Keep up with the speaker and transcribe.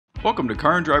Welcome to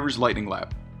Car and Driver's Lightning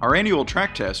Lap. Our annual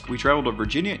track test, we traveled to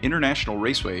Virginia International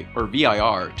Raceway, or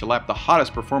VIR, to lap the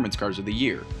hottest performance cars of the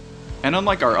year. And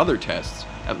unlike our other tests,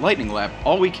 at Lightning Lap,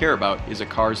 all we care about is a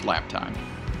car's lap time.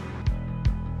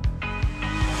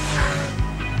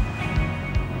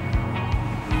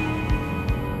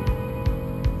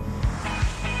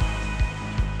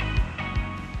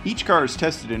 Each car is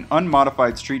tested in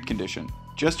unmodified street condition,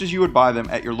 just as you would buy them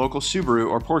at your local Subaru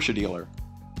or Porsche dealer.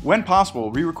 When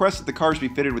possible, we request that the cars be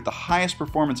fitted with the highest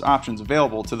performance options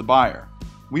available to the buyer.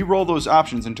 We roll those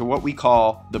options into what we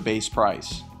call the base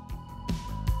price.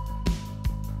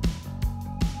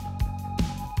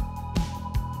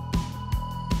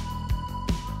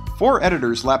 Four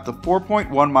editors lap the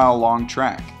 4.1-mile long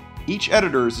track. Each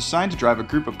editor is assigned to drive a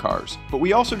group of cars, but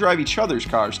we also drive each other's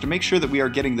cars to make sure that we are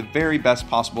getting the very best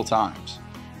possible times.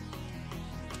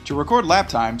 To record lap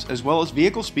times, as well as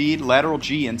vehicle speed, lateral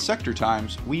G, and sector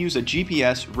times, we use a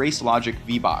GPS RaceLogic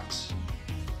V-Box.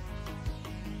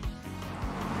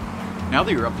 Now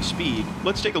that you're up to speed,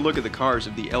 let's take a look at the cars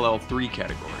of the LL3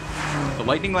 category. The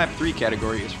Lightning Lap 3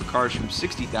 category is for cars from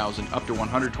 $60,000 up to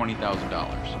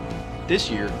 $120,000. This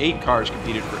year, 8 cars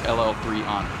competed for LL3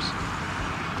 honors.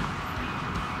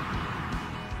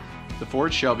 The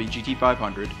Ford Shelby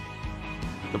GT500,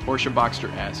 the Porsche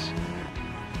Boxster S,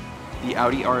 the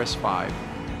Audi RS5,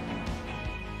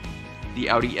 the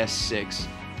Audi S6,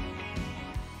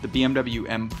 the BMW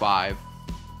M5,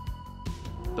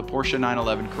 the Porsche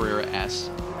 911 Carrera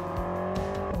S,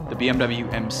 the BMW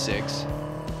M6,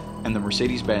 and the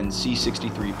Mercedes-Benz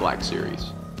C63 Black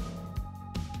Series.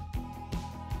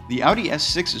 The Audi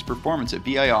S6's performance at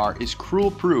VIR is cruel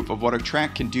proof of what a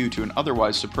track can do to an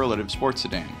otherwise superlative sports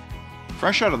sedan.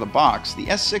 Fresh out of the box, the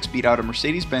S6 beat out a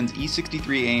Mercedes-Benz E63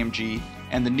 AMG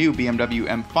and the new BMW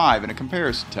M5 in a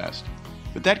comparison test,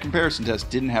 but that comparison test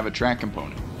didn't have a track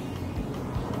component.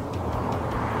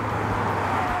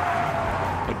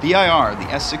 At VIR,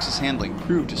 the S6's handling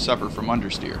proved to suffer from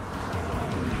understeer.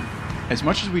 As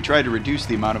much as we tried to reduce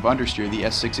the amount of understeer the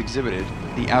S6 exhibited,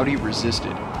 the Audi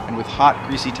resisted, and with hot,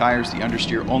 greasy tires, the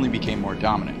understeer only became more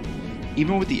dominant.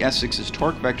 Even with the S6's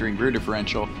torque vectoring rear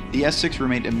differential, the S6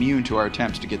 remained immune to our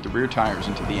attempts to get the rear tires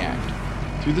into the act.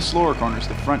 Through the slower corners,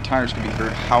 the front tires could be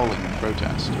heard howling in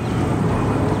protest.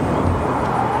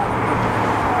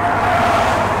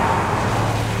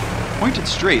 Pointed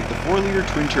straight, the 4-liter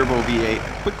twin-turbo V8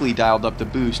 quickly dialed up the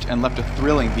boost and left a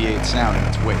thrilling V8 sound in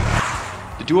its wake.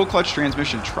 The dual-clutch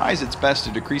transmission tries its best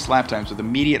to decrease lap times with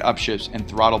immediate upshifts and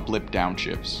throttle blip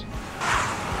downshifts.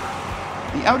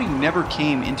 The Audi never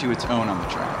came into its own on the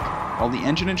track. While the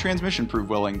engine and transmission proved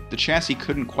willing, the chassis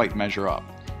couldn't quite measure up.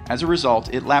 As a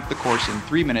result, it lapped the course in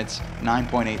 3 minutes,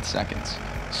 9.8 seconds,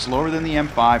 slower than the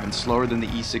M5 and slower than the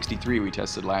E63 we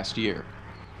tested last year.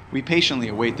 We patiently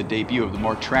await the debut of the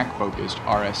more track-focused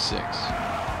RS6.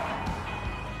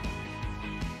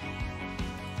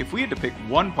 If we had to pick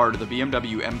one part of the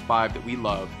BMW M5 that we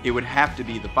love, it would have to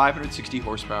be the 560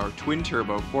 horsepower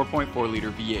twin-turbo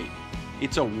 4.4-liter V8.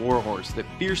 It's a warhorse that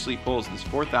fiercely pulls this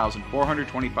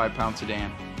 4,425-pound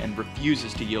sedan and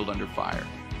refuses to yield under fire.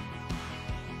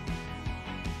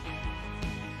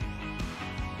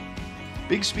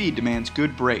 Big speed demands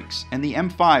good brakes, and the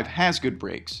M5 has good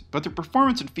brakes, but the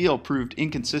performance and feel proved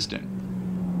inconsistent.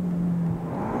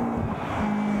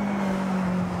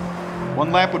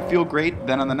 One lap would feel great,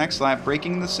 then on the next lap,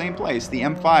 braking in the same place, the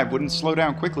M5 wouldn't slow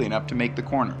down quickly enough to make the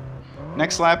corner.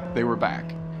 Next lap, they were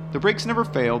back. The brakes never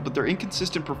failed, but their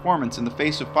inconsistent performance in the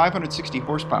face of 560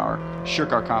 horsepower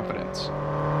shook our confidence.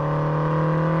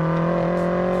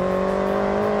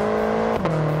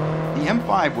 The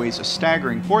M5 weighs a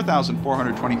staggering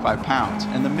 4,425 pounds,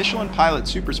 and the Michelin Pilot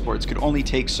Supersports could only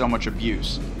take so much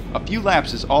abuse. A few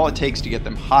laps is all it takes to get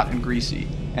them hot and greasy,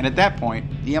 and at that point,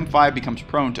 the M5 becomes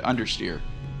prone to understeer.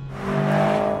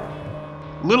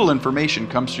 Little information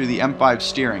comes through the M5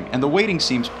 steering, and the weighting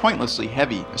seems pointlessly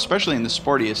heavy, especially in the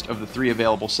sportiest of the 3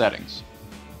 available settings.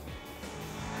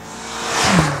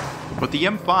 But the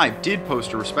M5 did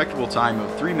post a respectable time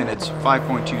of 3 minutes,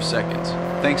 5.2 seconds,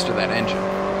 thanks to that engine.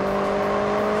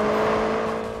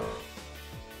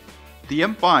 The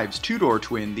M5's two-door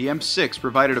twin, the M6,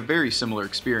 provided a very similar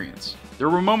experience. There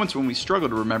were moments when we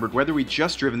struggled to remember whether we'd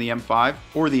just driven the M5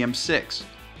 or the M6.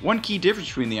 One key difference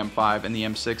between the M5 and the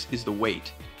M6 is the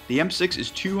weight. The M6 is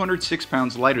 206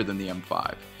 pounds lighter than the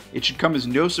M5. It should come as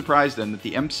no surprise then that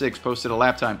the M6 posted a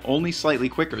lap time only slightly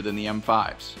quicker than the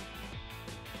M5's.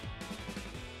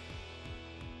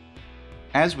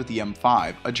 As with the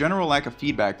M5, a general lack of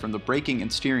feedback from the braking and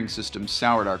steering systems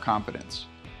soured our confidence.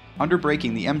 Under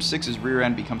braking, the M6's rear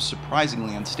end becomes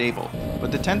surprisingly unstable,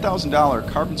 but the $10,000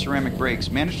 carbon ceramic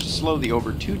brakes managed to slow the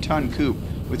over 2-ton coupe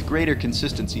with greater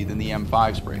consistency than the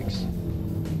M5's brakes.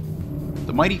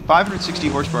 The mighty 560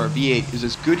 horsepower V8 is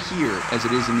as good here as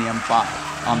it is in the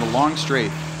M5. On the long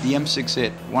straight, the M6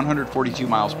 hit 142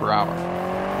 miles per hour.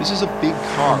 This is a big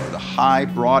car with a high,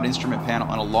 broad instrument panel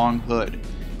and a long hood.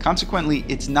 Consequently,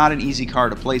 it's not an easy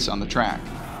car to place on the track.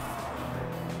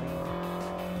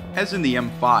 As in the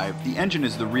M5, the engine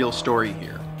is the real story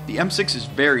here. The M6 is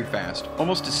very fast,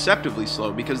 almost deceptively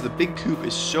slow because the big coupe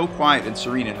is so quiet and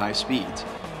serene at high speeds.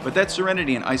 But that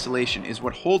serenity and isolation is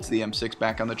what holds the M6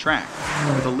 back on the track.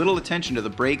 With a little attention to the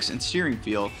brakes and steering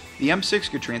feel, the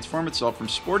M6 could transform itself from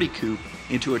sporty coupe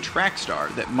into a track star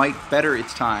that might better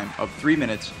its time of 3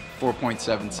 minutes,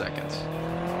 4.7 seconds.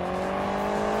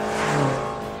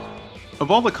 Of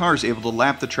all the cars able to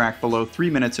lap the track below 3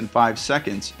 minutes and 5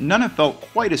 seconds, none have felt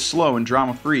quite as slow and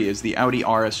drama-free as the Audi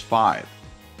RS5.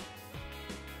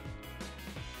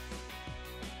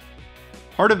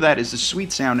 Part of that is the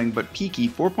sweet-sounding but peaky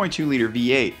 4.2-liter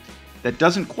V8 that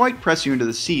doesn't quite press you into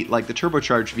the seat like the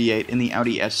turbocharged V8 in the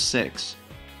Audi S6.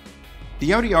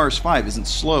 The Audi RS5 isn't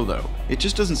slow though, it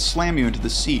just doesn't slam you into the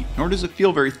seat, nor does it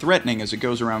feel very threatening as it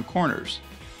goes around corners.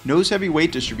 Nose-heavy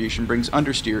weight distribution brings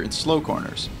understeer in slow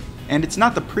corners, and it's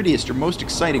not the prettiest or most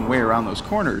exciting way around those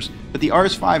corners, but the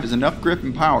RS5 has enough grip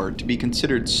and power to be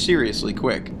considered seriously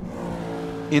quick.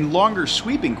 In longer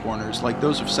sweeping corners like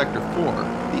those of Sector 4,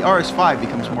 the RS5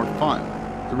 becomes more fun.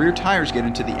 The rear tires get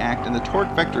into the act and the torque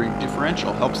vectoring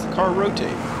differential helps the car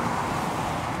rotate.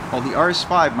 While the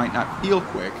RS5 might not feel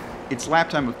quick, its lap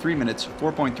time of 3 minutes,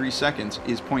 4.3 seconds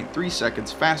is 0.3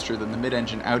 seconds faster than the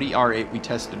mid-engine Audi R8 we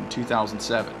tested in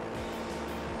 2007.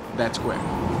 That's quick.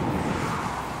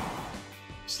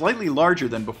 Slightly larger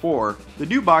than before, the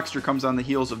new Boxster comes on the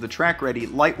heels of the track-ready,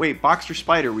 lightweight Boxster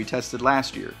Spyder we tested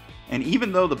last year. And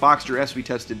even though the Boxster S we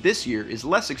tested this year is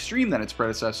less extreme than its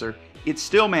predecessor, it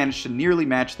still managed to nearly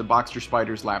match the Boxster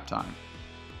Spyder's lap time.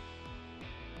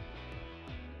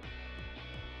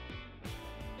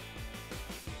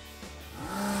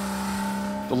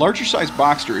 The larger size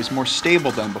Boxster is more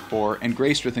stable than before and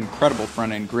graced with incredible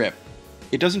front-end grip.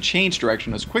 It doesn't change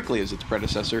direction as quickly as its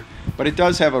predecessor, but it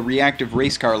does have a reactive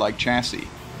race car-like chassis.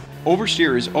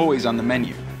 Oversteer is always on the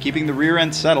menu. Keeping the rear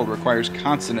end settled requires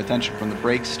constant attention from the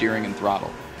brakes, steering, and throttle.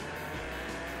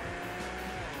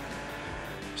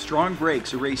 Strong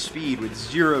brakes erase speed with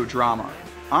zero drama.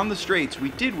 On the straights, we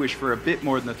did wish for a bit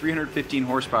more than the 315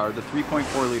 horsepower the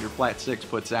 3.4-liter flat 6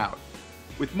 puts out.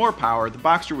 With more power, the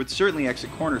Boxster would certainly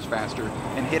exit corners faster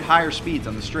and hit higher speeds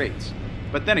on the straights.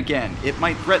 But then again, it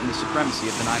might threaten the supremacy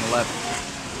of the 911.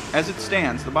 As it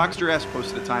stands, the Boxster S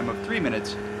posted a time of 3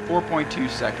 minutes, 4.2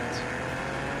 seconds.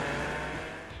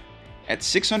 At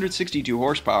 662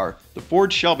 horsepower, the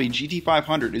Ford Shelby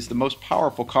GT500 is the most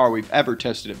powerful car we've ever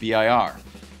tested at VIR.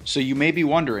 So you may be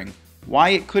wondering why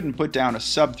it couldn't put down a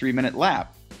sub 3-minute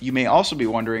lap. You may also be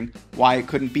wondering why it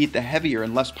couldn't beat the heavier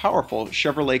and less powerful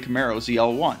Chevrolet Camaro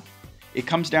ZL1. It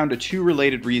comes down to two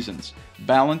related reasons: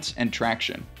 balance and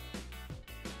traction.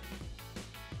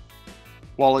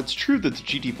 While it's true that the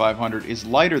GT500 is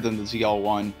lighter than the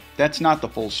ZL1, that's not the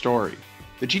full story.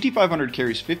 The GT500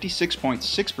 carries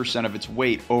 56.6% of its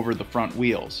weight over the front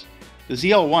wheels. The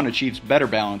ZL1 achieves better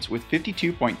balance with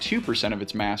 52.2% of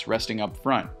its mass resting up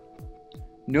front.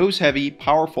 Nose-heavy,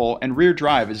 powerful, and rear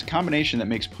drive is a combination that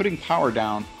makes putting power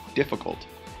down difficult.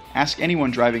 Ask anyone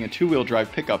driving a two-wheel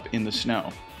drive pickup in the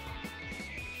snow.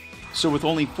 So with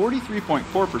only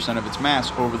 43.4% of its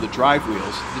mass over the drive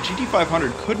wheels, the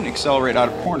GT500 couldn't accelerate out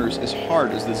of corners as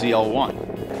hard as the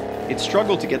ZL1. It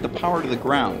struggled to get the power to the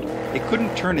ground. It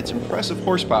couldn't turn its impressive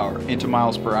horsepower into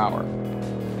miles per hour.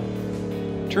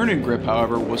 Turn-in grip,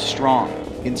 however, was strong.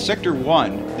 In Sector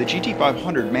 1, the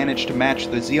GT500 managed to match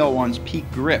the ZL1's peak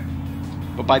grip.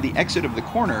 But by the exit of the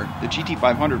corner, the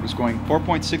GT500 was going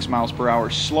 4.6 miles per hour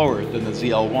slower than the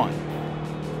ZL1.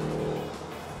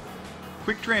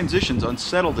 Quick transitions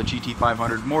unsettled the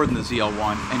GT500 more than the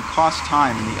ZL1 and cost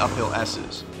time in the uphill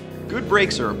S's. Good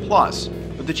brakes are a plus,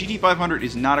 but the GT500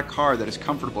 is not a car that is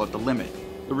comfortable at the limit.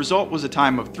 The result was a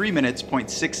time of 3 minutes,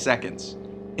 0.6 seconds.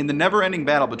 In the never-ending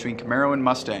battle between Camaro and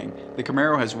Mustang, the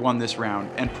Camaro has won this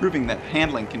round, and proving that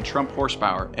handling can trump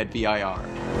horsepower at VIR.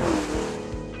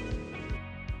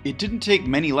 It didn't take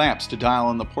many laps to dial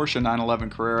in the Porsche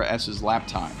 911 Carrera S's lap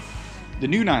time. The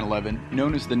new 911,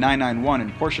 known as the 991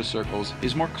 in Porsche circles,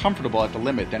 is more comfortable at the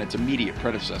limit than its immediate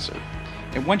predecessor.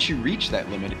 And once you reach that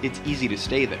limit, it's easy to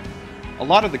stay there. A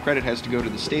lot of the credit has to go to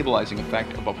the stabilizing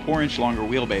effect of a 4-inch longer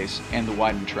wheelbase and the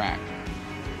widened track.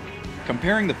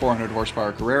 Comparing the 400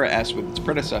 horsepower Carrera S with its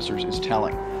predecessors is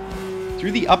telling.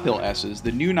 Through the uphill S's,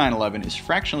 the new 911 is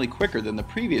fractionally quicker than the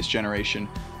previous generation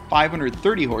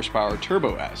 530 horsepower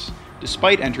Turbo S,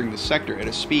 despite entering the sector at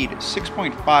a speed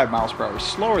 6.5 miles per hour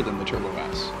slower than the Turbo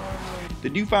S. The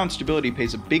newfound stability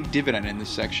pays a big dividend in this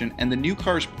section, and the new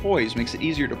car's poise makes it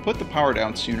easier to put the power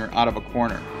down sooner out of a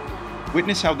corner.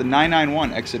 Witness how the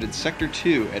 991 exited Sector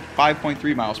 2 at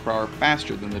 5.3 miles per hour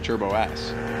faster than the Turbo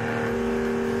S.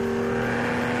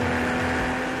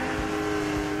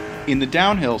 In the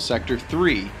downhill Sector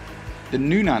 3, the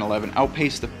new 911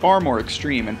 outpaced the far more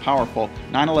extreme and powerful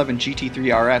 911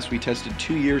 GT3 RS we tested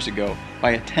 2 years ago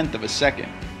by 1/10 of a second.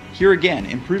 Here again,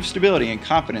 improved stability and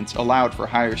confidence allowed for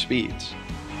higher speeds.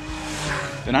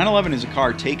 The 911 is a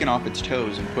car taken off its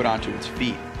toes and put onto its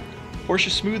feet. Porsche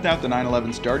smoothed out the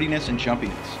 911's dardiness and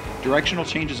jumpiness. Directional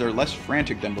changes are less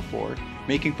frantic than before,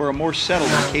 making for a more settled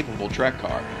and capable track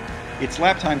car. Its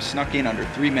lap time snuck in under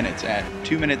 3 minutes at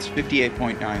 2 minutes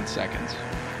 58.9 seconds.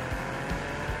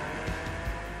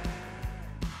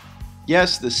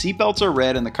 Yes, the seatbelts are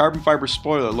red and the carbon fiber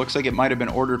spoiler looks like it might have been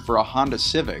ordered for a Honda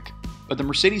Civic, but the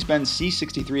Mercedes-Benz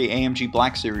C63 AMG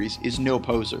Black Series is no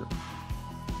poser.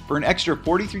 For an extra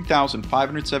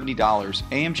 $43,570,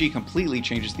 AMG completely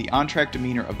changes the on-track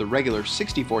demeanor of the regular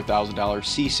 $64,000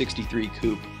 C63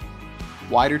 coupe.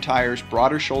 Wider tires,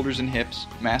 broader shoulders and hips,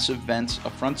 massive vents, a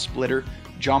front splitter,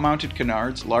 jaw-mounted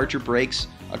canards, larger brakes,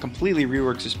 a completely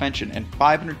reworked suspension, and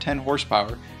 510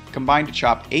 horsepower combined to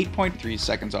chop 8.3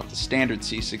 seconds off the standard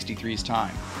C63's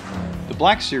time. The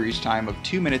Black Series time of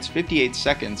 2 minutes 58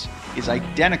 seconds is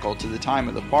identical to the time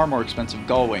of the far more expensive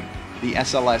Gullwing, the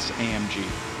SLS AMG.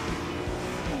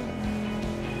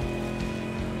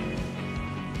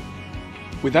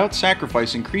 Without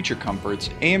sacrificing creature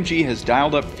comforts, AMG has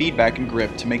dialed up feedback and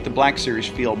grip to make the Black Series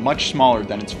feel much smaller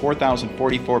than its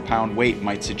 4,044-pound weight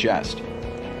might suggest.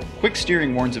 Quick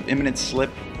steering warns of imminent slip,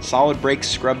 solid brakes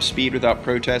scrub speed without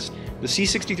protest. The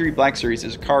C63 Black Series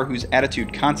is a car whose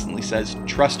attitude constantly says,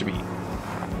 "Trust me."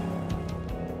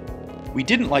 We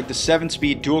didn't like the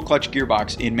 7-speed dual-clutch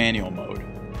gearbox in manual mode.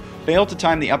 Fail to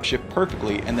time the upshift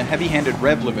perfectly, and the heavy-handed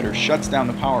rev limiter shuts down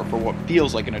the power for what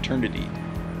feels like an eternity.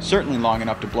 Certainly long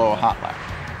enough to blow a hot lap.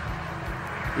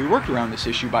 We worked around this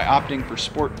issue by opting for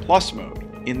Sport Plus mode.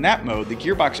 In that mode, the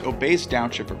gearbox obeys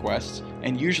downshift requests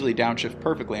and usually downshifts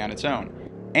perfectly on its own.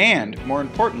 And, more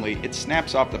importantly, it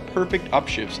snaps off the perfect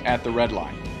upshifts at the red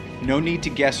line. No need to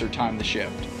guess or time the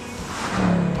shift.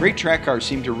 Great track cars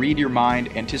seem to read your mind,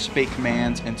 anticipate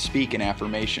commands, and speak in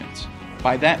affirmations.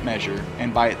 By that measure,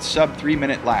 and by its sub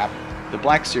 3-minute lap, the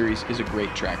Black Series is a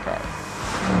great track car.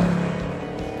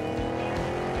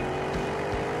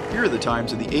 Here are the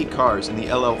times of the 8 cars in the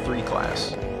LL3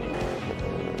 class.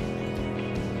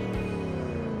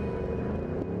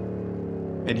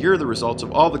 And here are the results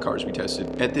of all the cars we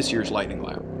tested at this year's Lightning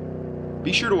Lap.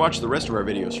 Be sure to watch the rest of our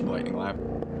videos from Lightning Lap.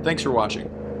 Thanks for watching.